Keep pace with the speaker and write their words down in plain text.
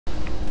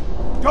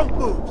Don't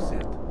move,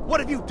 Synth. What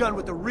have you done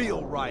with the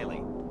real Riley?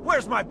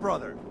 Where's my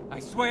brother? I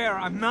swear,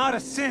 I'm not a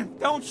synth.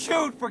 Don't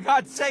shoot, for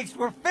God's sakes,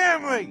 we're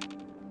family!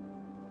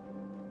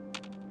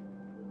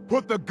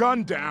 Put the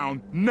gun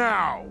down,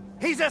 now!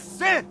 He's a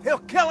synth! He'll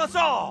kill us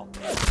all!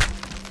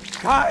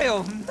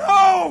 Kyle,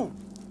 no!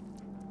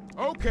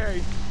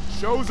 Okay,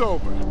 show's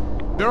over.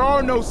 There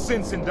are no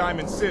synths in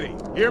Diamond City,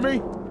 hear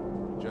me?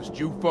 Just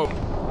you folks.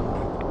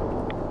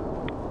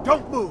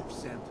 Don't move,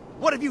 Synth.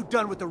 What have you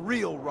done with the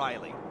real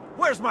Riley?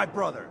 Where's my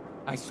brother?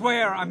 I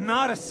swear, I'm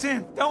not a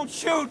synth. Don't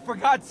shoot, for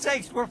God's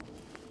sakes, we're...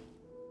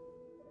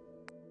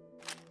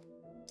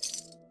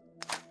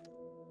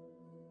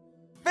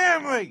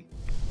 family!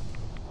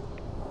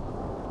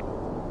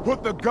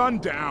 Put the gun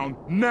down,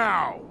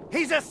 now!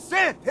 He's a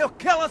synth! He'll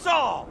kill us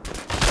all!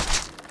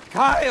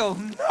 Kyle,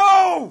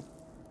 no!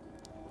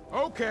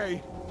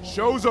 Okay,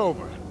 show's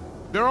over.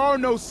 There are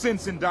no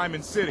synths in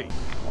Diamond City.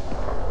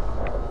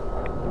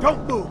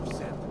 Don't move,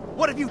 Synth.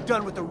 What have you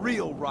done with the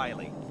real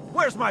Riley?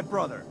 Where's my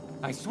brother?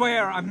 I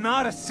swear, I'm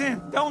not a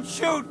synth. Don't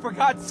shoot, for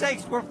God's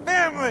sakes, we're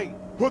family!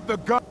 Put the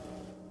gun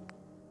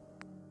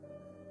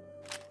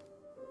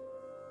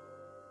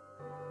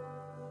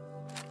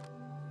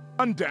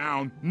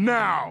down,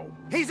 now!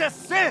 He's a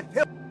synth!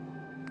 He'll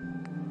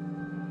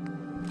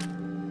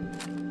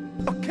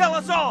kill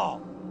us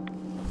all!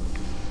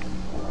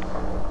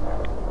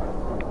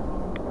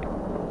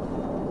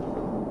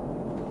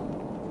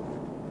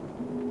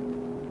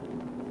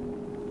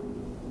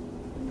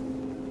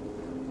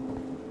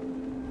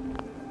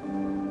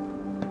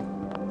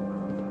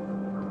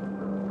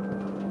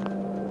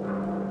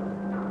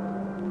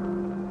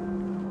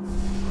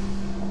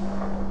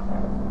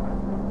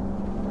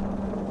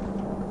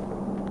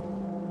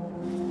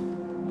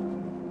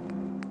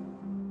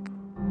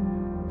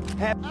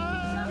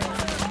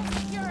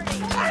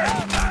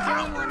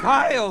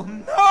 Kyle,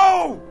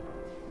 no!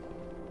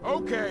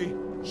 Okay,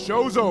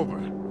 show's over.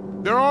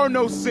 There are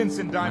no synths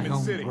in Diamond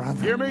own City,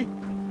 brother. hear me?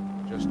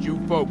 Just you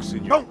folks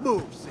and your... Don't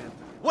move, Synth.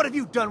 What have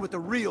you done with the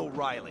real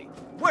Riley?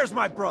 Where's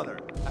my brother?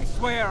 I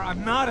swear,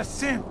 I'm not a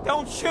synth.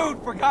 Don't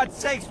shoot, for God's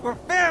sakes, we're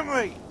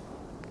family!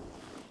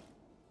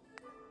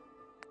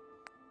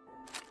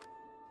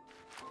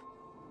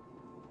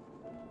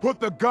 Put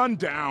the gun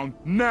down,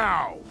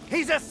 now!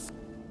 He's a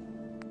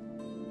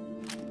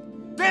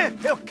synth!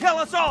 He'll kill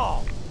us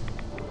all!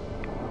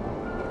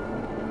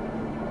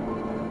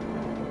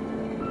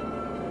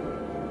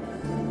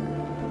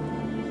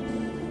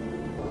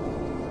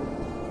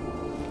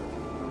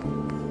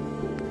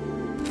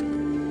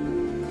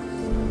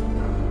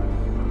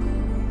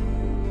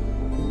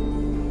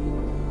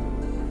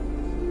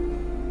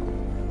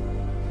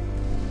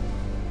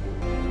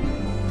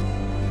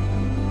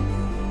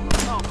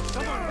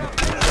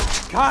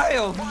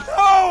 Kyle,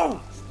 no!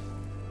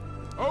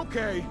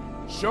 Okay,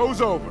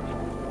 show's over.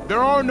 There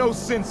are no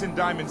synths in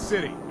Diamond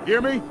City,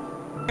 hear me?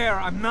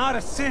 I'm not a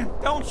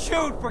synth. Don't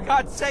shoot, for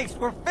God's sakes,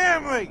 we're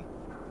family!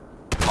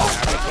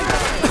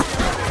 Oh.